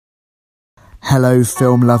Hello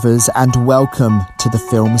film lovers and welcome to the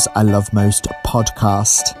Films I Love Most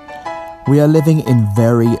podcast. We are living in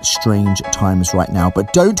very strange times right now,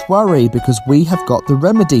 but don't worry because we have got the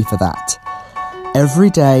remedy for that. Every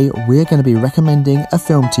day we're going to be recommending a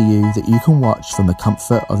film to you that you can watch from the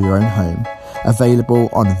comfort of your own home, available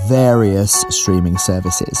on various streaming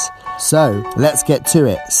services. So let's get to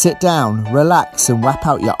it. Sit down, relax and wrap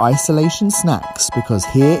out your isolation snacks because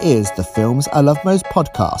here is the Films I Love Most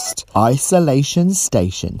podcast, Isolation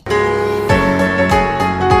Station.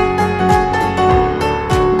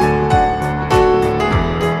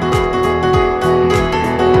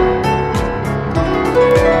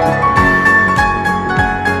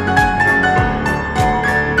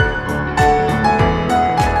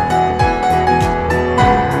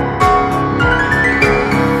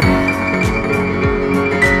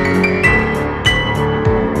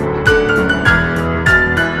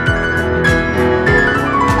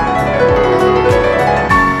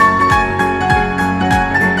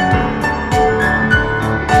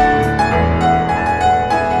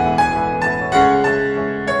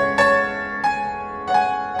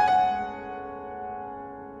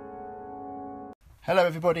 Hello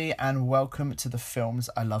everybody and welcome to the Films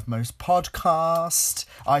I Love Most podcast,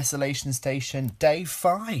 Isolation Station, day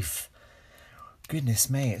 5. Goodness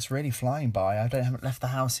me, it's really flying by. I haven't left the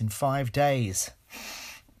house in 5 days.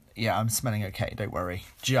 Yeah, I'm smelling okay, don't worry.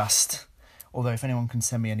 Although if anyone can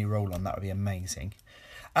send me any roll-on, that would be amazing.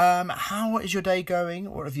 How is your day going?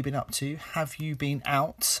 What have you been up to? Have you been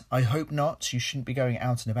out? I hope not. You shouldn't be going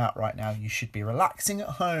out and about right now. You should be relaxing at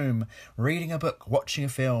home, reading a book, watching a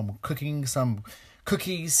film, cooking some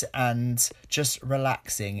cookies and just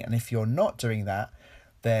relaxing. And if you're not doing that,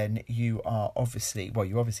 then you obviously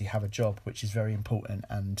have a job, which is very important.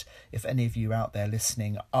 And if any of you out there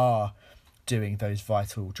listening are doing those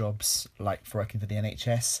vital jobs, like for working for the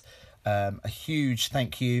NHS, a huge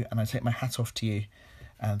thank you, and I take my hat off to you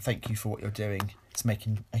and thank you for what you're doing. It's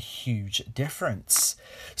making a huge difference.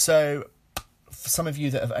 So for some of you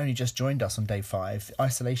that have only just joined us on day 5,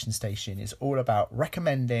 Isolation Station is all about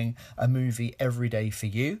recommending a movie every day for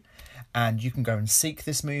you. And you can go and seek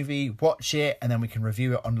this movie, watch it, and then we can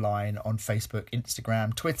review it online on Facebook,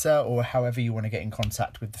 Instagram, Twitter, or however you want to get in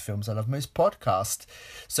contact with the Films I Love Most podcast.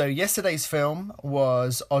 So yesterday's film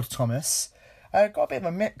was Odd Thomas. Got a bit of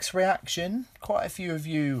a mixed reaction. Quite a few of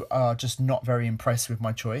you are just not very impressed with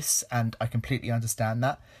my choice, and I completely understand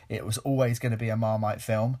that. It was always going to be a Marmite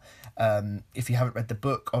film. If you haven't read the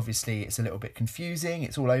book, obviously it's a little bit confusing.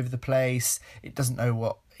 It's all over the place. It doesn't know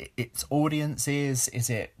what its audience is. Is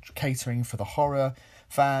it catering for the horror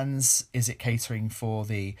fans? Is it catering for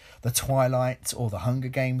the Twilight or the Hunger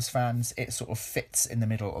Games fans? It sort of fits in the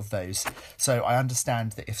middle of those. So I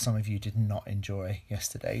understand that if some of you did not enjoy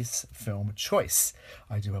yesterday's film choice,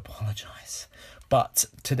 I do apologise. But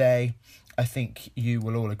today, I think you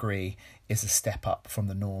will all agree, is a step up from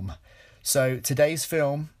the norm. So today's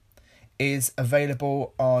film is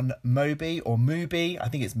available on Mubi or Mubi. I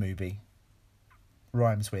think it's Mubi.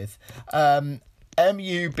 Rhymes with.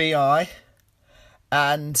 MUBI.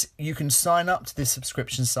 And you can sign up to this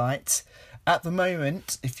subscription site. At the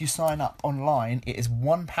moment, if you sign up online, it is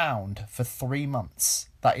 £1 for 3 months.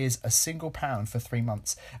 That is a single £1 for 3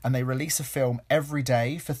 months. And they release a film every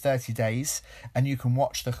day for 30 days. And you can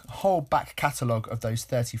watch the whole back catalogue of those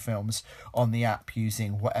 30 films on the app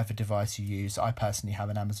using whatever device you use. I personally have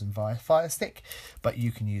an Amazon Fire Stick, but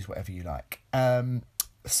you can use whatever you like.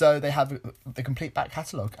 So they have the complete back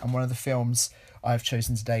catalogue. And one of the films I've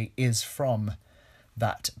chosen today is from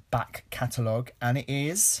that back catalogue, and it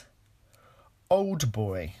is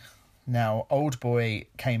Oldboy. Now, Oldboy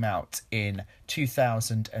came out in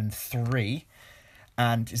 2003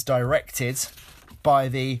 and is directed by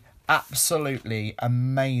the absolutely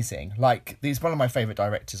amazing, he's one of my favourite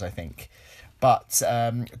directors, I think, but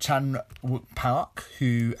Chan Wook Park,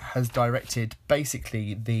 who has directed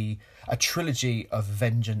basically a trilogy of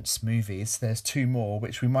vengeance movies. There's 2 more,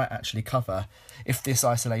 which we might actually cover. If this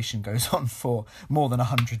isolation goes on for more than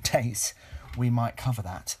 100 days, we might cover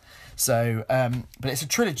that. So, but it's a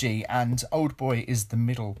trilogy, and Oldboy is the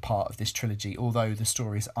middle part of this trilogy, although the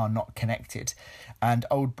stories are not connected. And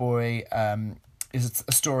Oldboy is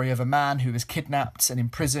a story of a man who was kidnapped and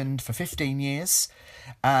imprisoned for 15 years,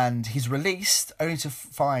 and he's released only to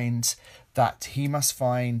find that he must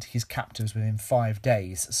find his captors within 5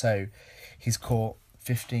 days. So he's caught,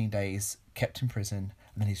 15 days, kept in prison,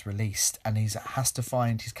 and then he's released, and he has to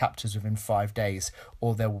find his captors within 5 days,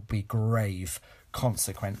 or there will be grave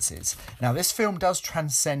consequences. Now, this film does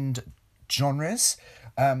transcend genres.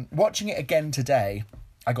 Watching it again today,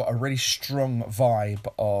 I got a really strong vibe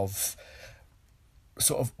of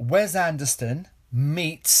sort of Wes Anderson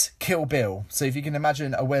meets Kill Bill. So if you can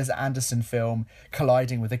imagine a Wes Anderson film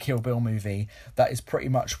colliding with a Kill Bill movie, that is pretty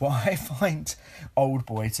much what I find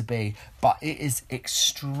Oldboy to be. But it is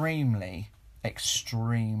extremely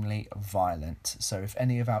violent. So if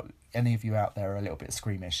any of you out there are a little bit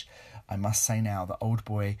squeamish, I must say now that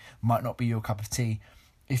Oldboy might not be your cup of tea.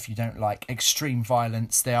 If you don't like extreme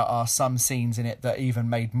violence, there are some scenes in it that even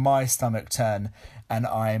made my stomach turn, and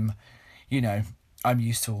I'm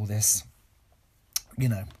used to all this,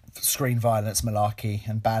 screen violence, malarkey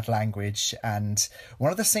and bad language. And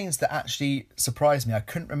one of the scenes that actually surprised me, I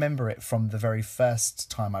couldn't remember it from the very first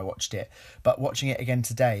time I watched it, but watching it again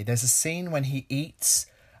today, there's a scene when he eats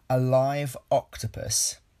a live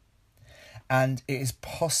octopus, and it is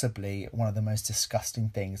possibly one of the most disgusting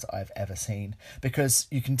things I've ever seen, because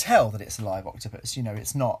you can tell that it's a live octopus.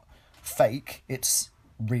 It's not fake, it's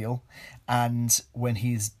real. And when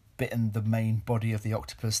he's bitten the main body of the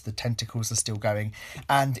octopus, the tentacles are still going,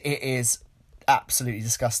 and it is absolutely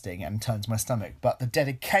disgusting and turns my stomach. But the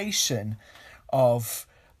dedication of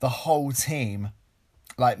the whole team,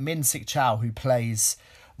 like Min Sik Chow, who plays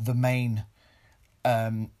the main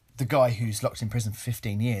the guy who's locked in prison for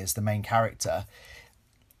 15 years, the main character,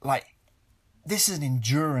 like, this is an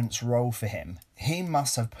endurance role for him. He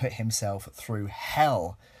must have put himself through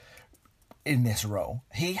hell in this role.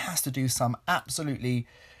 He has to do some absolutely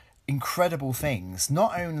incredible things,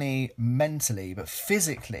 not only mentally but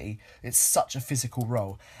physically. It's such a physical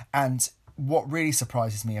role. And what really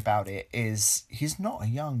surprises me about it is he's not a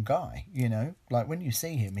young guy, like when you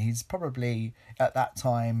see him, he's probably at that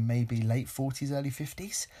time maybe late 40s, early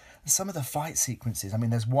 50s. Some of the fight sequences,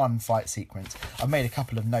 there's one fight sequence, I've made a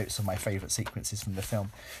couple of notes of my favourite sequences from the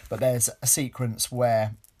film, but there's a sequence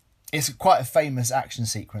where it's quite a famous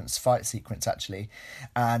fight sequence actually,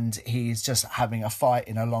 and he's just having a fight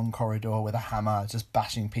in a long corridor with a hammer, just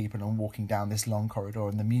bashing people and walking down this long corridor,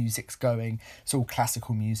 and the music's going, it's all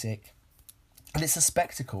classical music, and it's a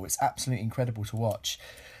spectacle. It's absolutely incredible to watch.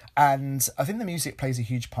 And I think the music plays a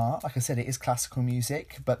huge part. Like I said, it is classical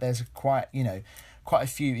music, but there's quite a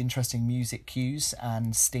few interesting music cues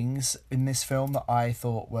and stings in this film that I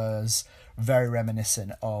thought was very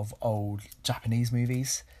reminiscent of old Japanese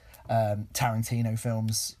movies, Tarantino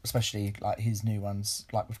films, especially like his new ones,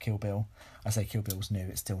 like with Kill Bill. I say Kill Bill's new,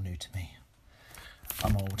 it's still new to me.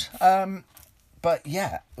 I'm old. But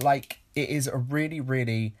yeah, like, it is a really,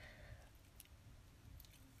 really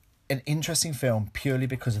an interesting film purely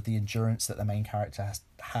because of the endurance that the main character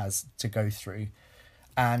has to go through.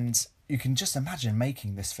 And you can just imagine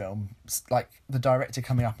making this film, like the director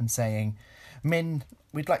coming up and saying, Min,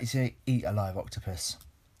 we'd like you to eat a live octopus.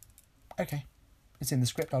 Okay, it's in the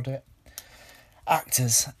script, I'll do it.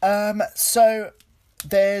 Actors. So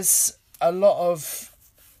there's a lot of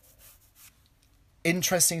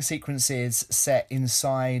interesting sequences set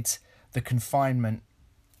inside the confinement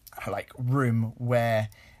room where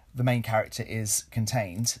the main character is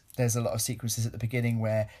contained. There's a lot of sequences at the beginning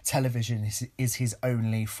where television is his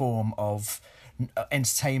only form of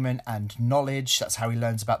entertainment and knowledge. That's how he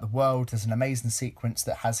learns about the world. There's an amazing sequence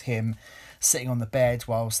that has him sitting on the bed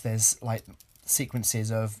whilst there's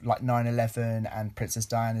sequences of 9/11 and Princess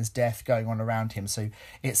Diana's death going on around him. So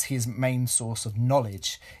it's his main source of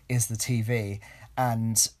knowledge is the TV.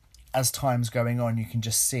 And as time's going on, you can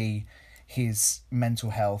just see his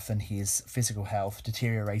mental health and his physical health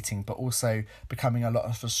deteriorating, but also becoming a lot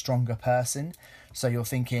of a stronger person. So you're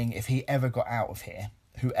thinking, if he ever got out of here,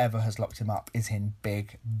 whoever has locked him up is in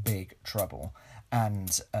big, big trouble.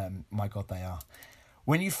 And my God, they are.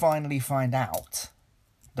 When you finally find out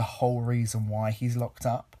the whole reason why he's locked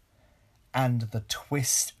up and the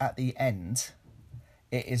twist at the end,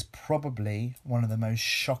 it is probably one of the most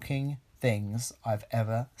shocking things I've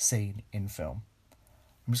ever seen in film.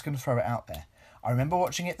 I'm just going to throw it out there. I remember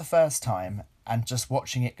watching it the first time and just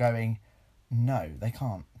watching it going, no, they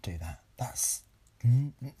can't do that. That's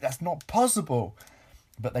not possible.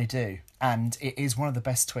 But they do. And it is one of the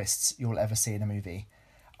best twists you'll ever see in a movie.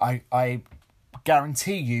 I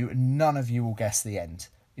guarantee you none of you will guess the end.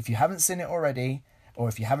 If you haven't seen it already, or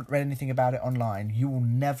if you haven't read anything about it online, you will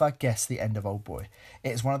never guess the end of Oldboy.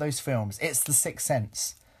 It's one of those films. It's The Sixth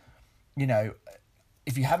Sense.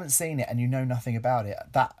 If you haven't seen it and you know nothing about it,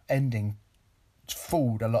 that ending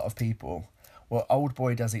fooled a lot of people. Well,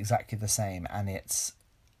 Oldboy does exactly the same, and it's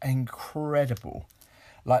incredible.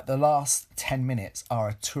 The last 10 minutes are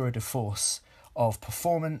a tour de force of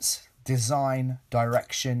performance, design,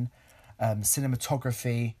 direction,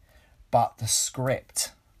 cinematography, but the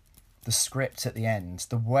script at the end,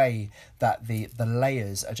 the way that the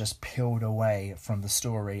layers are just peeled away from the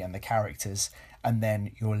story and the characters, and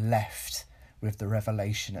then you're left with the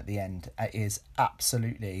revelation at the end. It is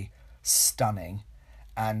absolutely stunning.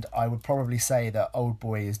 And I would probably say that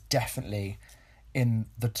Oldboy is definitely in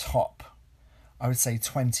the top, I would say,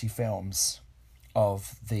 20 films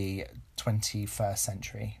of the 21st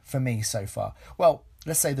century for me so far. Well,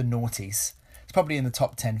 let's say the noughties. It's probably in the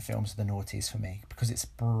top 10 films of the noughties for me because it's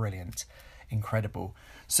brilliant, incredible.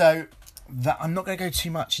 So that I'm not going to go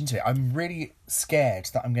too much into it. I'm really scared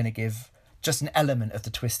that I'm going to give just an element of the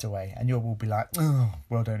twist away, and you will be like, oh,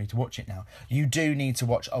 well, I don't need to watch it now. You do need to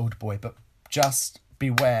watch Oldboy, but just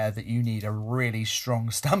beware that you need a really strong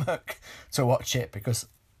stomach to watch it, because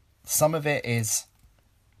some of it is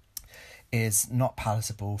not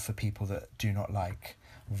palatable for people that do not like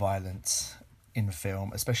violence in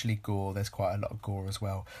film, especially gore. There's quite a lot of gore as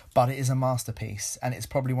well, but it is a masterpiece, and it's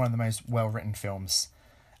probably one of the most well-written films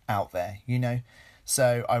out there, you know.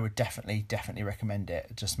 So I would definitely recommend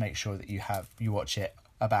it. Just make sure that you watch it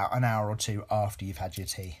about an hour or two after you've had your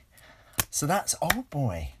tea. So that's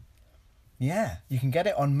Oldboy. Yeah, you can get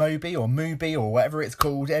it on Mobi or Mubi or whatever it's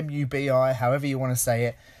called, MUBI, however you want to say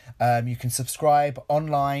it. You can subscribe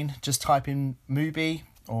online. Just type in Mubi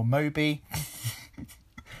or Mobi.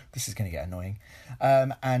 This is going to get annoying.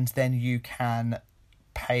 And then you can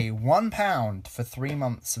pay £1 for 3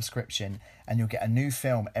 months subscription, and you'll get a new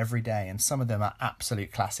film every day, and some of them are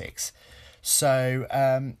absolute classics. So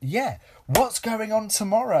yeah, what's going on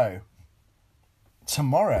tomorrow?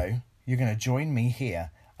 Tomorrow you're going to join me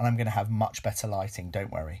here, and I'm going to have much better lighting,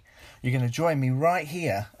 don't worry. You're going to join me right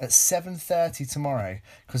here at 7:30 tomorrow,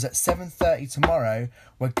 because at 7:30 tomorrow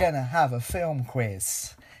we're going to have a film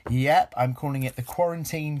quiz. Yep, I'm calling it the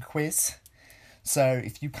Quarantine Quiz. So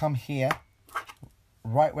if you come here,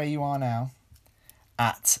 right where you are now,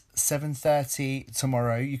 at 7:30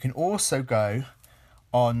 tomorrow, you can also go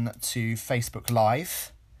on to Facebook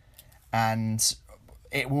Live, and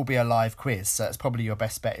it will be a live quiz. So it's probably your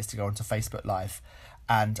best bet is to go onto Facebook Live,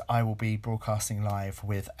 and I will be broadcasting live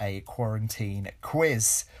with a quarantine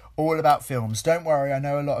quiz all about films. Don't worry, I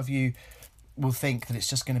know a lot of you will think that it's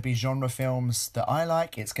just going to be genre films that I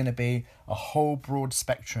like. It's going to be a whole broad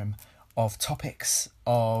spectrum of topics,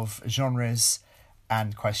 of genres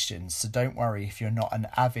and questions. So don't worry if you're not an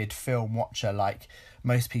avid film watcher like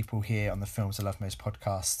most people here on the Films I Love Most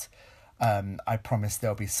podcast. I promise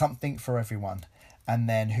there'll be something for everyone. And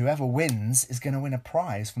then whoever wins is going to win a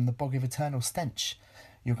prize from the Bog of Eternal Stench.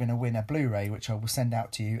 You're going to win a Blu-ray, which I will send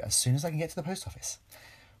out to you as soon as I can get to the post office.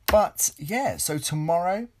 But yeah, so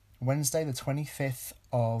tomorrow, Wednesday the 25th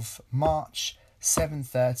of March,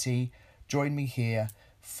 7:30, join me here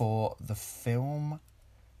for the Films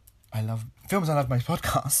I Love Most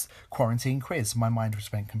podcast quarantine quiz. My mind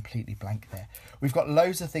just went completely blank there. We've got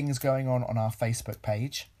loads of things going on our Facebook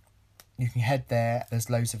page. You can head there.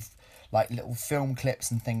 There's loads of like little film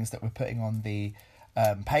clips and things that we're putting on the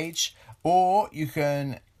page, or you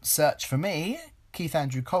can search for me, Keith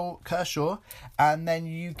Andrew Kershaw, and then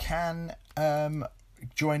you can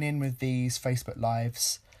join in with these Facebook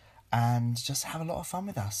Lives and just have a lot of fun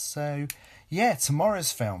with us. So yeah,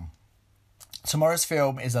 tomorrow's film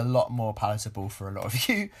is a lot more palatable for a lot of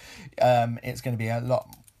you. It's going to be a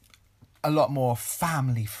lot more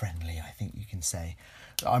family friendly, I think you can say.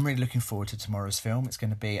 I'm really looking forward to tomorrow's film. It's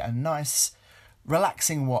going to be a nice,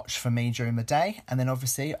 relaxing watch for me during the day, and then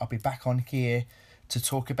obviously I'll be back on here to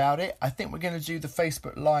talk about it. I think we're going to do the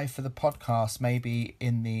Facebook Live for the podcast maybe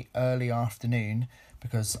in the early afternoon,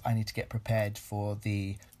 because I need to get prepared for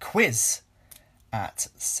the quiz at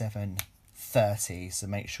 7:30. So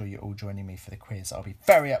make sure you're all joining me for the quiz. I'll be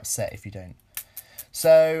very upset if you don't.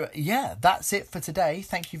 So yeah, that's it for today.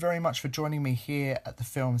 Thank you very much for joining me here at the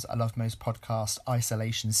Films I Love Most podcast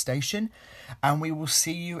Isolation Station, and we will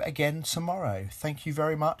see you again tomorrow. Thank you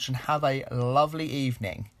very much and have a lovely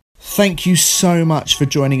evening. Thank you so much for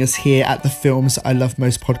joining us here at the Films I Love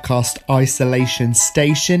Most podcast Isolation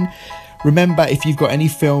Station. Remember, if you've got any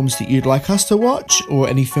films that you'd like us to watch or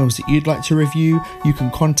any films that you'd like to review, you can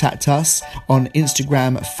contact us on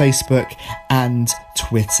Instagram, Facebook and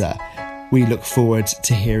Twitter. We look forward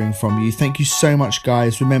to hearing from you. Thank you so much,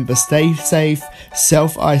 guys. Remember, stay safe,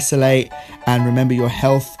 self-isolate, and remember your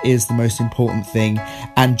health is the most important thing.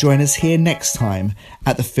 And join us here next time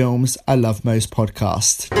at the Films I Love Most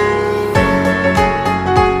podcast.